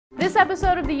This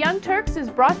episode of The Young Turks is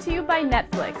brought to you by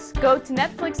Netflix. Go to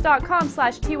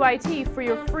netflix.com/TYT for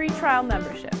your free trial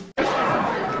membership.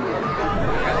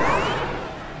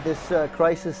 This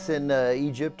crisis in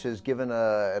Egypt has given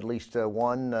at least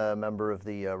one member of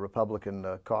the Republican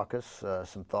caucus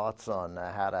some thoughts on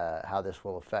how this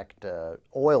will affect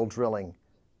oil drilling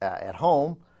at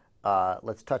home.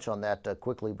 Let's touch on that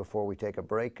quickly before we take a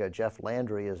break. Jeff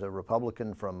Landry is a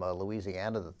Republican from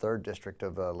Louisiana, the 3rd District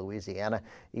of Louisiana.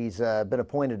 He's been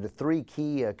appointed to 3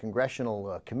 key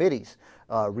congressional committees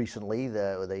recently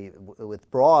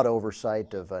with broad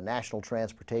oversight of national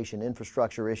transportation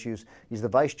infrastructure issues. He's the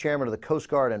vice chairman of the Coast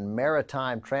Guard and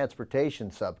Maritime Transportation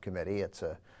Subcommittee.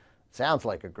 Sounds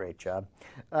like a great job.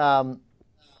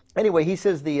 Anyway, he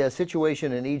says the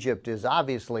situation in Egypt is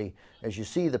obviously, as you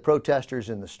see the protesters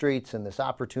in the streets and this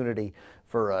opportunity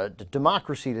for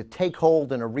democracy to take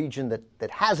hold in a region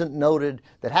that hasn't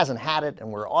had it,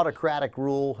 and where autocratic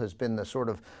rule has been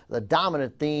the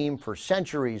dominant theme for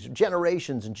centuries,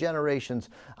 generations and generations.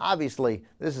 Obviously,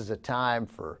 this is a time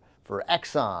for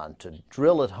Exxon to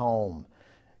drill at home.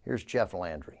 Here's Jeff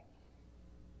Landry.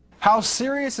 How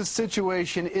serious a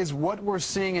situation is what we're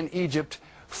seeing in Egypt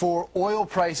for oil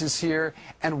prices here,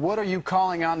 and what are you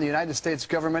calling on the United States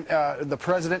government, the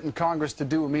President and Congress to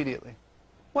do immediately?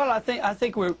 Well, I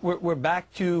think we're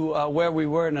back to where we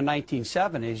were in the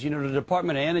 1970s. You know, the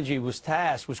Department of Energy was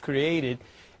created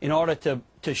in order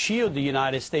to shield the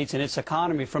United States and its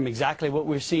economy from exactly what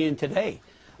we're seeing today,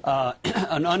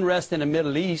 an unrest in the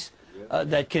Middle East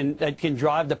that can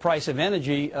drive the price of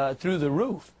energy through the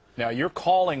roof. Now, you're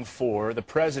calling for the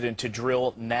President to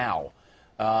drill now.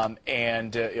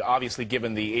 Obviously,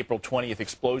 given the April 20th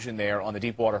explosion there on the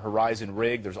Deepwater Horizon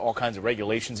rig, there's all kinds of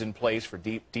regulations in place for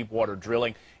deep water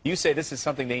drilling. You say this is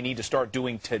something they need to start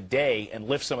doing today and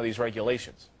lift some of these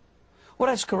regulations. Well,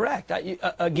 that's correct.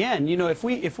 Again, you know, if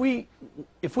we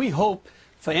hope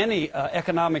for any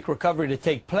economic recovery to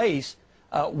take place,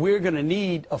 we're going to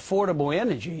need affordable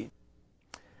energy.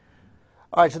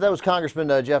 All right, so that was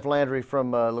Congressman Jeff Landry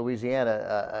from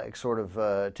Louisiana,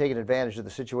 taking advantage of the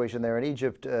situation there in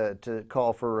Egypt to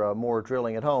call for more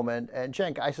drilling at home. And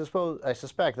Cenk, I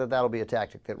suspect that that'll be a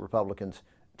tactic that Republicans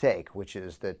take, which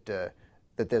is that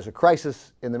there's a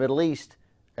crisis in the Middle East,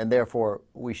 and therefore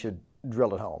we should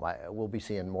drill at home. We'll be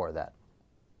seeing more of that.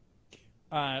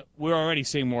 We're already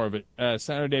seeing more of it.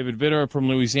 Senator David Vitter from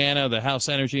Louisiana, the House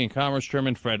Energy and Commerce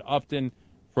Chairman Fred Upton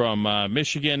from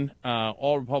Michigan,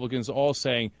 all Republicans all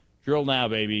saying, drill now,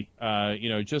 baby,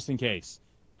 just in case.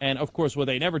 And, of course, what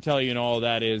they never tell you in all of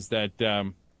that is that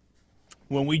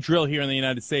when we drill here in the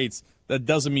United States, that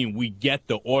doesn't mean we get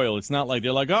the oil. It's not like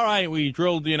they're like, all right, we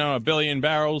drilled, 1 billion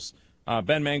barrels.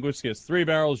 Ben Mankiewicz gets 3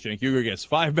 barrels. Cenk gets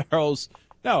 5 barrels.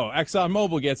 No,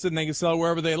 ExxonMobil gets it, and they can sell it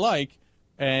wherever they like,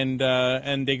 and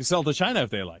they can sell it to China if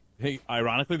they like. Hey,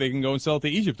 ironically, they can go and sell it to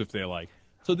Egypt if they like.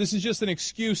 So this is just an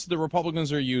excuse the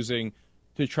Republicans are using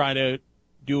to try to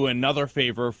do another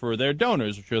favor for their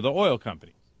donors, which are the oil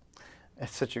companies.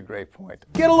 That's such a great point.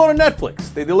 Get a load of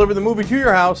Netflix. They deliver the movie to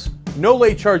your house, no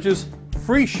late charges,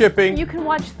 free shipping. You can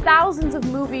watch thousands of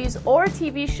movies or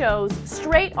TV shows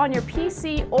straight on your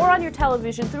PC or on your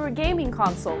television through a gaming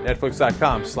console.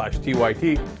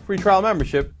 Netflix.com/TYT. Free trial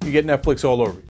membership. You get Netflix all over.